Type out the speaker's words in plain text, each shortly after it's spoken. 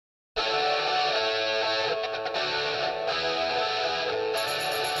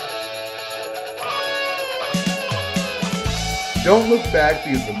Don't look back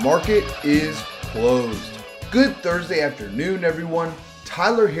because the market is closed. Good Thursday afternoon, everyone.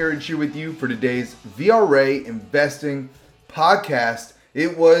 Tyler Herriage here with you for today's VRA Investing podcast.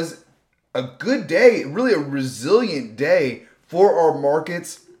 It was a good day, really a resilient day for our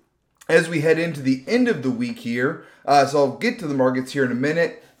markets as we head into the end of the week here. So I'll get to the markets here in a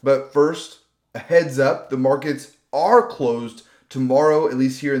minute, but first, a heads up, the markets are closed tomorrow, at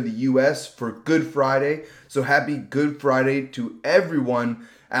least here in the US, for Good Friday. So happy Good Friday to everyone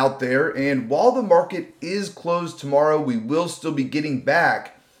out there. And while the market is closed tomorrow, we will still be getting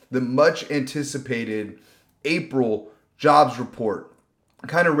back the much anticipated April jobs report.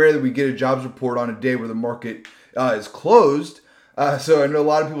 Kind of rare that we get a jobs report on a day where the market is closed. So I know a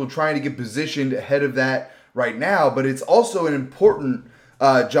lot of people are trying to get positioned ahead of that right now, but it's also an important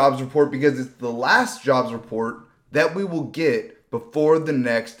jobs report because it's the last jobs report that we will get before the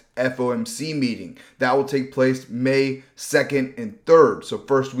next FOMC meeting. That will take place May 2nd and 3rd, so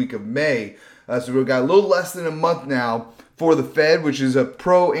first week of May. So we've got a little less than a month now for the Fed, which is a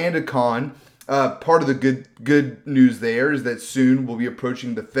pro and a con. Part of the good news there is that soon we'll be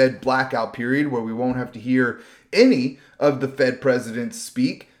approaching the Fed blackout period where we won't have to hear any of the Fed presidents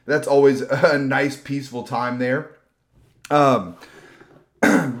speak. That's always a nice, peaceful time there. But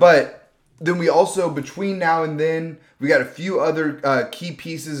then we also, between now and then, we got a few other key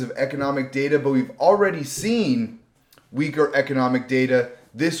pieces of economic data, but we've already seen weaker economic data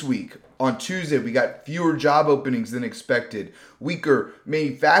this week. On Tuesday, we got fewer job openings than expected, weaker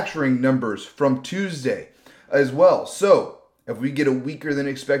manufacturing numbers from Tuesday as well. So if we get a weaker than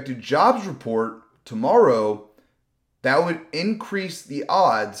expected jobs report tomorrow, that would increase the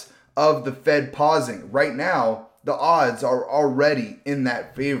odds of the Fed pausing. Right now, the odds are already in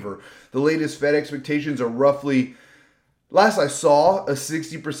that favor. The latest Fed expectations are roughly, last I saw, a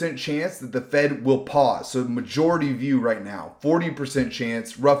 60% chance that the Fed will pause. So majority view right now, 40%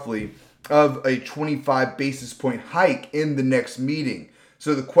 chance roughly of a 25 basis point hike in the next meeting.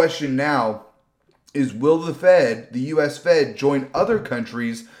 So the question now is, will the Fed, the US Fed, join other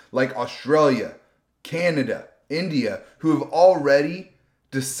countries like Australia, Canada, India, who have already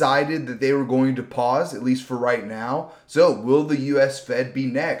decided that they were going to pause, at least for right now? So will the US Fed be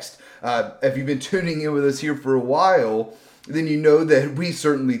next? If you've been tuning in with us here for a while, then you know that we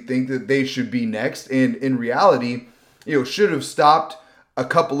certainly think that they should be next. And in reality, should have stopped a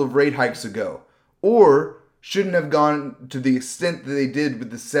couple of rate hikes ago, or shouldn't have gone to the extent that they did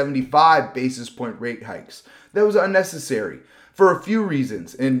with the 75 basis point rate hikes. That was unnecessary for a few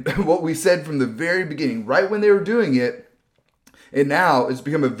reasons. And what we said from the very beginning, right when they were doing it, and now it's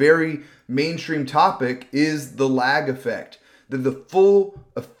become a very mainstream topic, is the lag effect. That the full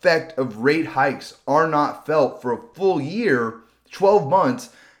effect of rate hikes are not felt for a full year, 12 months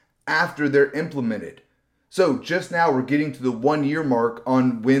after they're implemented. So just now we're getting to the 1 year mark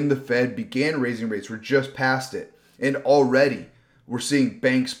on when the Fed began raising rates. We're just past it. And already we're seeing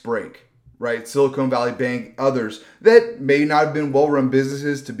banks break, right? Silicon Valley Bank, others that may not have been well-run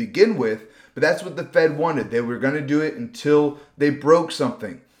businesses to begin with, but that's what the Fed wanted. They were going to do it until they broke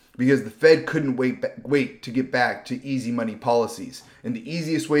something, because the Fed couldn't wait to get back to easy money policies. And the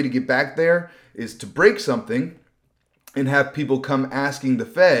easiest way to get back there is to break something and have people come asking the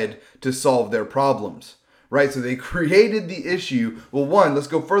Fed to solve their problems, right? So they created the issue. Well, one, let's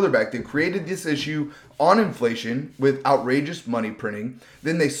go further back. They created this issue on inflation with outrageous money printing.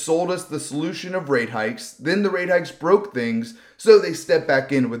 Then they sold us the solution of rate hikes. Then the rate hikes broke things, so they stepped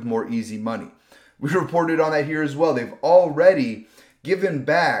back in with more easy money. We reported on that here as well. They've already given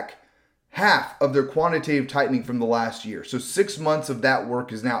back half of their quantitative tightening from the last year. So 6 months of that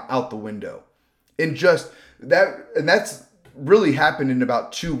work is now out the window. And just that, and that's really happened in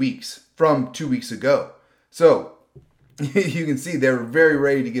about 2 weeks from 2 weeks ago. So you can see they're very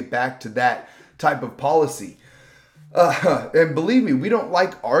ready to get back to that type of policy. And believe me, we don't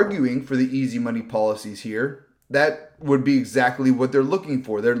like arguing for the easy money policies here. That would be exactly what they're looking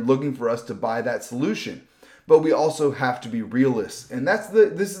for. They're looking for us to buy that solution. But we also have to be realists. And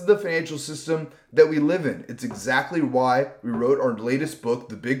this is the financial system that we live in. It's exactly why we wrote our latest book,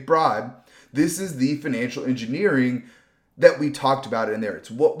 The Big Bribe. This is the financial engineering that we talked about in there.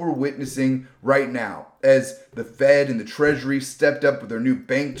 It's what we're witnessing right now as the Fed and the Treasury stepped up with their new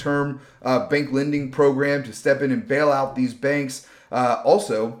bank lending program to step in and bail out these banks.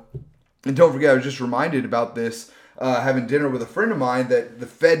 Also, and don't forget, I was just reminded about this having dinner with a friend of mine, that the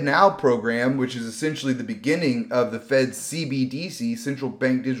Fed Now program, which is essentially the beginning of the Fed's CBDC, Central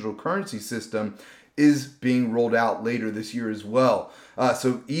Bank Digital Currency System, is being rolled out later this year as well.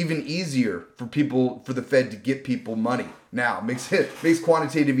 So even easier for the Fed to get people money now. Makes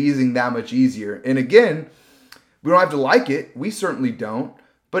quantitative easing that much easier. And again, We don't have to like it. We certainly don't.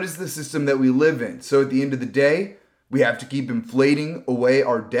 But it's the system that we live in. So at the end of the day, we have to keep inflating away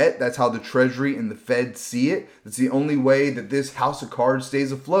our debt. That's how the Treasury and the Fed see it. That's the only way that this house of cards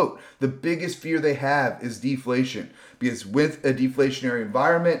stays afloat. The biggest fear they have is deflation. Because with a deflationary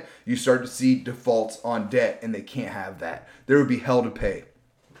environment, you start to see defaults on debt, and they can't have that. There would be hell to pay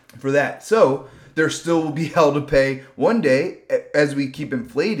for that. So there still will be hell to pay one day as we keep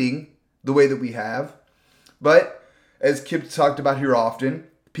inflating the way that we have. But as Kip talked about here often,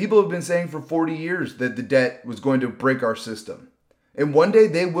 people have been saying for 40 years that the debt was going to break our system. And one day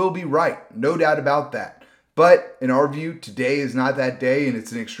they will be right. No doubt about that. But in our view, today is not that day, and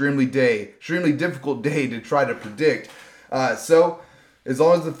it's an extremely difficult day to try to predict. So as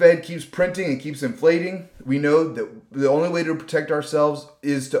long as the Fed keeps printing and keeps inflating, we know that the only way to protect ourselves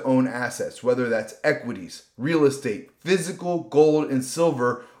is to own assets, whether that's equities, real estate, physical, gold, and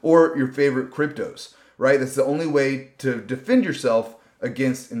silver, or your favorite cryptos, right? That's the only way to defend yourself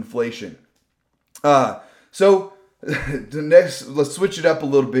against inflation. So the next, let's switch it up a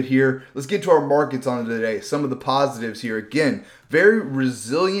little bit here. Let's get to our markets on today. Some of the positives here. Again, very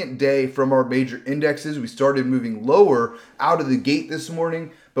resilient day from our major indexes. We started moving lower out of the gate this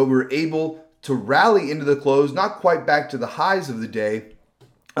morning, but we were able to rally into the close, not quite back to the highs of the day,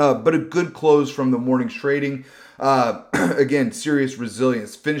 but a good close from the morning's trading. Again, serious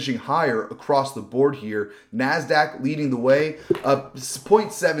resilience, finishing higher across the board here. NASDAQ leading the way, up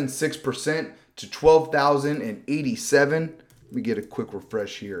 0.76% to 12,087. Let me get a quick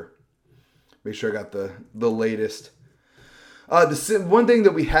refresh here. Make sure I got the latest. One thing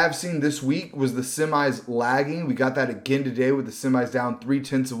that we have seen this week was the semis lagging. We got that again today with the semis down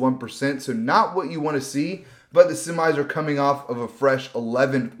 0.3%. So not what you want to see, but the semis are coming off of a fresh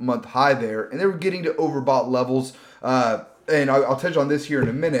 11-month high there, and they were getting to overbought levels. And I'll touch on this here in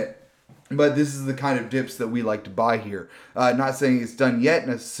a minute. But this is the kind of dips that we like to buy here. Not saying it's done yet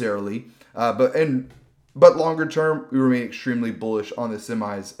necessarily, but longer term, we remain extremely bullish on the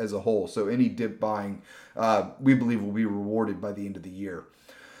semis as a whole. So any dip buying, we believe, will be rewarded by the end of the year.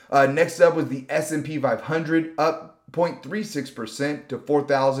 Next up was the S&P 500, up 0.36% to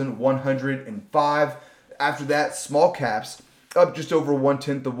 4,105. After that, small caps up just over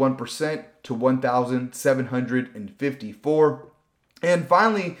 0.1% to 1,754. And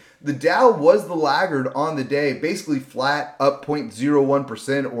finally, the Dow was the laggard on the day, basically flat, up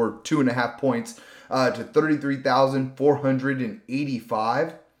 0.01% or 2.5 points to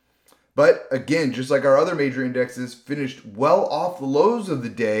 33,485. But again, just like our other major indexes, finished well off the lows of the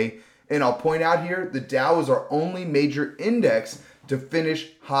day. And I'll point out here, the Dow is our only major index to finish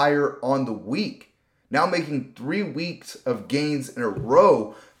higher on the week. Now making 3 weeks of gains in a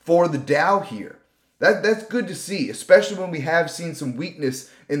row for the Dow here. That's good to see, especially when we have seen some weakness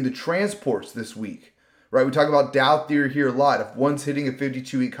in the transports this week, right? We talk about Dow theory here a lot. If one's hitting a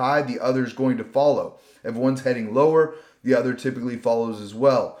 52-week high, the other's going to follow. If one's heading lower, the other typically follows as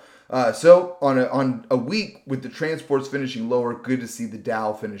well. So on a week with the transports finishing lower, good to see the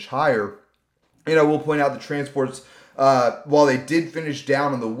Dow finish higher. And I will point out the transports, while they did finish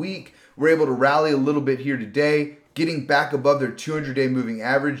down on the week, were able to rally a little bit here today, getting back above their 200-day moving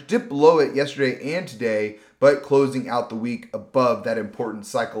average, dipped below it yesterday and today, but closing out the week above that important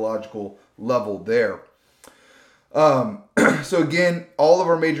psychological level there. So again, all of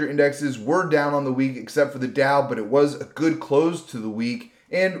our major indexes were down on the week except for the Dow, but it was a good close to the week.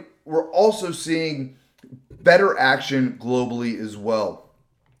 And we're also seeing better action globally as well.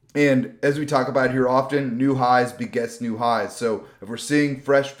 And as we talk about here often, new highs begets new highs. So if we're seeing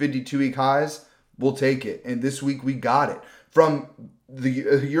fresh 52-week highs, we'll take it. And this week we got it from the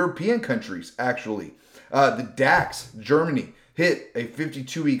European countries, actually. The DAX, Germany, hit a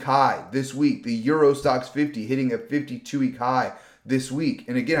 52-week high this week. The Euro Stoxx 50 hitting a 52-week high this week.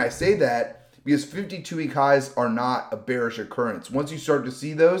 And again, I say that because 52-week highs are not a bearish occurrence. Once you start to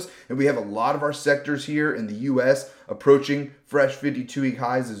see those, and we have a lot of our sectors here in the U.S. approaching fresh 52-week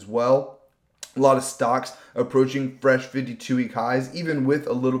highs as well. A lot of stocks approaching fresh 52-week highs, even with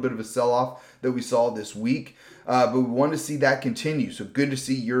a little bit of a sell-off that we saw this week. But we want to see that continue. So good to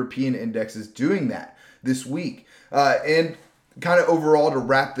see European indexes doing that this week. And kind of overall, to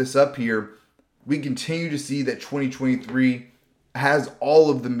wrap this up here, we continue to see that 2023 has all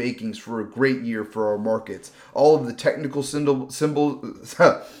of the makings for a great year for our markets. All of the technical signals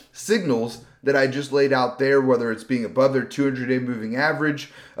that I just laid out there, whether it's being above their 200-day moving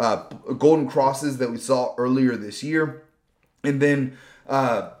average, golden crosses that we saw earlier this year, and then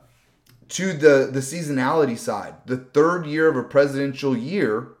to the seasonality side, the third year of a presidential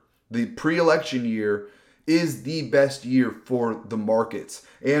year, the pre-election year, is the best year for the markets.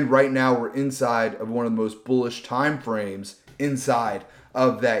 And right now we're inside of one of the most bullish time frames inside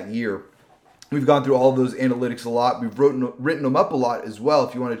of that year. We've gone through all of those analytics a lot. We've written them up a lot as well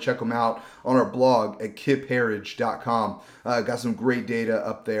if you want to check them out on our blog at kipherriage.com. Got some great data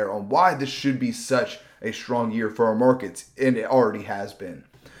up there on why this should be such a strong year for our markets, and it already has been.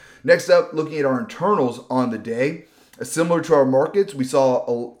 Next up, looking at our internals on the day. Similar to our markets, we saw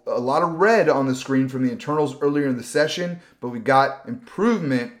a lot of red on the screen from the internals earlier in the session, but we got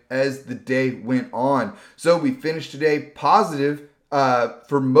improvement as the day went on. So we finished today positive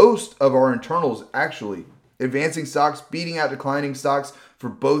for most of our internals, actually. Advancing stocks beating out declining stocks for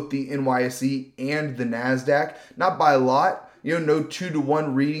both the NYSE and the NASDAQ. Not by a lot. No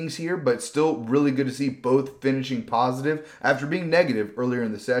 2-to-1 readings here, but still really good to see both finishing positive after being negative earlier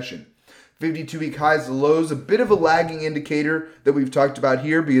in the session. 52-week highs to lows, a bit of a lagging indicator that we've talked about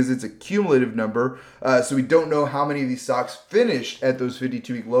here because it's a cumulative number. So we don't know how many of these stocks finished at those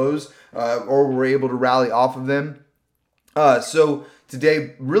 52-week lows or were able to rally off of them. So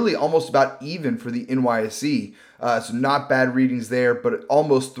today, really almost about even for the NYSE. So not bad readings there, but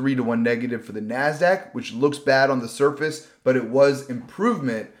almost 3-to-1 negative for the NASDAQ, which looks bad on the surface, but it was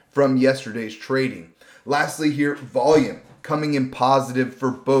improvement from yesterday's trading. Lastly here, volume coming in positive for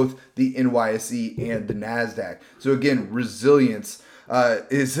both the NYSE and the NASDAQ. So again, resilience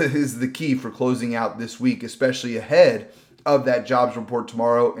is the key for closing out this week, especially ahead of that jobs report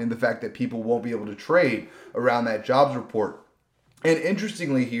tomorrow and the fact that people won't be able to trade around that jobs report. And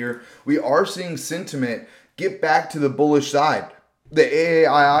interestingly here, we are seeing sentiment get back to the bullish side. The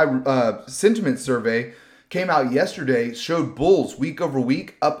AAII sentiment survey came out yesterday, showed bulls week over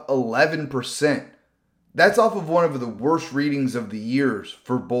week up 11%. That's off of one of the worst readings of the years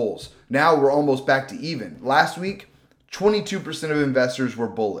for bulls. Now we're almost back to even. Last week, 22% of investors were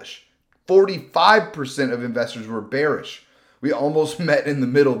bullish. 45% of investors were bearish. We almost met in the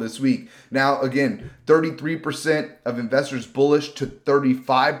middle this week. Now, again, 33% of investors bullish to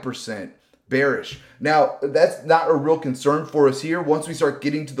 35% bearish. Now, that's not a real concern for us here. Once we start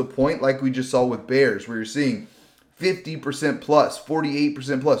getting to the point like we just saw with bears, where you're seeing 50% plus,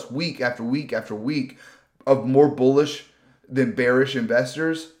 48% plus, week after week after week of more bullish than bearish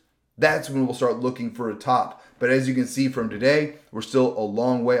investors, that's when we'll start looking for a top. But as you can see from today, we're still a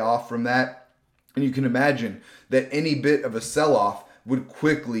long way off from that. And you can imagine that any bit of a sell-off would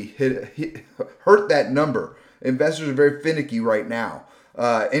quickly hurt that number. Investors are very finicky right now.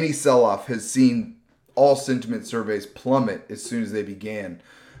 Any sell-off has seen all sentiment surveys plummet as soon as they began.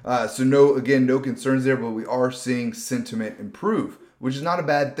 So no concerns there, but we are seeing sentiment improve, which is not a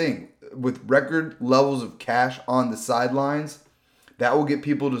bad thing. With record levels of cash on the sidelines, that will get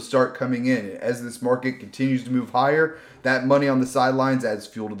people to start coming in. As this market continues to move higher, that money on the sidelines adds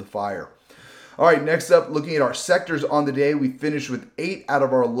fuel to the fire. All right, next up, looking at our sectors on the day, we finished with 8 out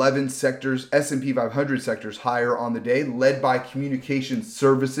of our 11 sectors, S&P 500 sectors higher on the day, led by communication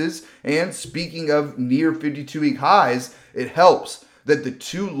services. And speaking of near 52-week highs, it helps that the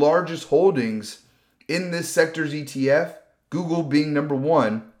two largest holdings in this sector's ETF, Google being number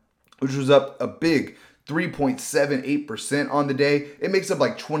one, which was up a big 3.78% on the day. It makes up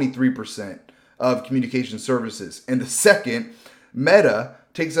like 23% of communication services. And the second, Meta,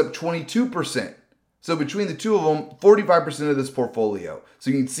 takes up 22%. So between the two of them, 45% of this portfolio. So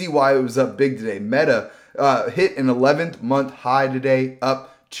you can see why it was up big today. Meta hit an 11th month high today,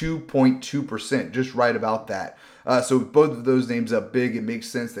 up 2.2%, just right about that. So with both of those names up big, it makes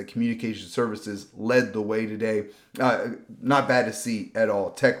sense that communication services led the way today. Not bad to see at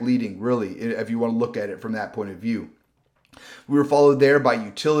all. Tech leading, really, if you want to look at it from that point of view. We were followed there by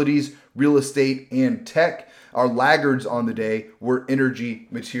utilities, real estate, and tech. Our laggards on the day were energy,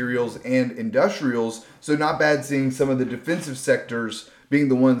 materials, and industrials. So not bad seeing some of the defensive sectors being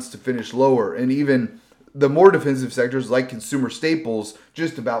the ones to finish lower. And even the more defensive sectors like consumer staples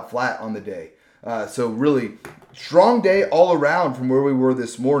just about flat on the day. So really strong day all around from where we were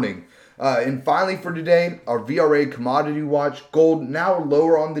this morning. And finally for today, our VRA commodity watch, gold now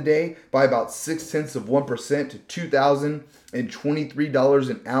lower on the day by about 0.6% to $2,023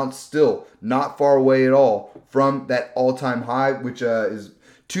 an ounce. Still not far away at all from that all-time high, which is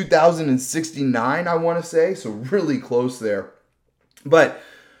 2,069, I want to say. So really close there. But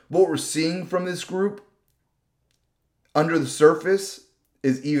what we're seeing from this group under the surface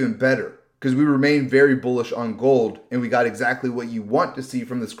is even better, because we remain very bullish on gold, and we got exactly what you want to see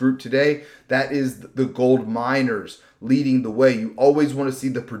from this group today. That is the gold miners leading the way. You always want to see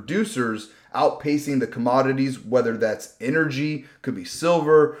the producers outpacing the commodities, whether that's energy, could be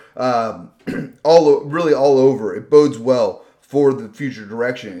silver, all over. It bodes well for the future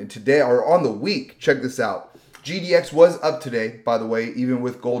direction. And today, or on the week, check this out. GDX was up today, by the way, even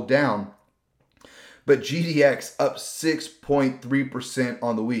with gold down. But GDX up 6.3%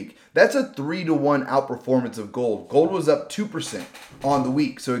 on the week. That's a 3-to-1 outperformance of gold. Gold was up 2% on the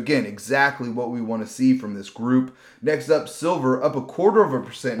week. So again, exactly what we want to see from this group. Next up, silver up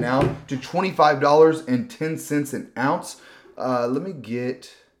 0.25% now to $25.10 an ounce. Let me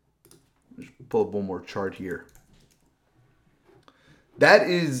pull up one more chart here. That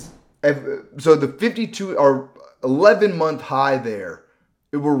is, so the 52 or 11-month high there,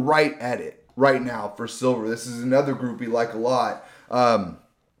 we're right at it right now for silver. This is another group we like a lot.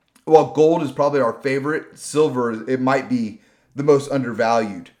 While gold is probably our favorite, silver, it might be the most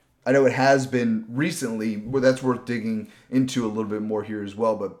undervalued. I know it has been recently, but that's worth digging into a little bit more here as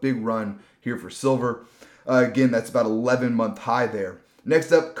well. But big run here for silver. Again, that's about 11-month high there.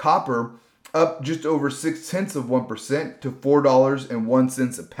 Next up, copper up just over 0.6% to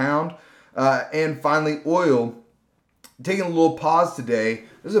 $4.01 a pound. And finally, oil taking a little pause today.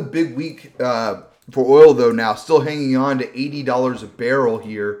 This is a big week for oil, though, now. Still hanging on to $80 a barrel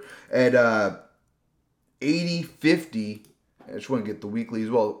here at $80.50. I just want to get the weekly as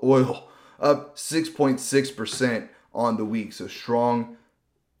well. Oil up 6.6% on the week. So strong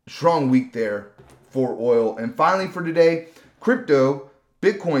week there for oil. And finally for today, crypto,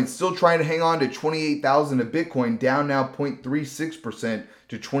 Bitcoin still trying to hang on to 28,000 a Bitcoin, down now 0.36%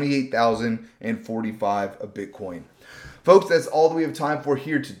 to 28,045 a Bitcoin. Folks, that's all that we have time for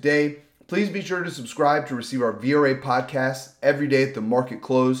here today. Please be sure to subscribe to receive our VRA podcasts every day at the market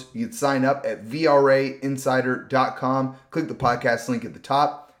close. You can sign up at VRAinsider.com. Click the podcast link at the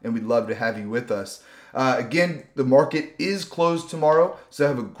top, and we'd love to have you with us. Again, the market is closed tomorrow, so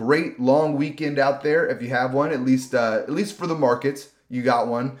have a great long weekend out there if you have one, at least for the markets. You got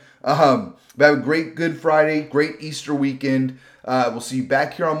one. But have a great Good Friday, great Easter weekend. We'll see you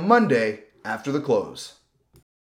back here on Monday after the close.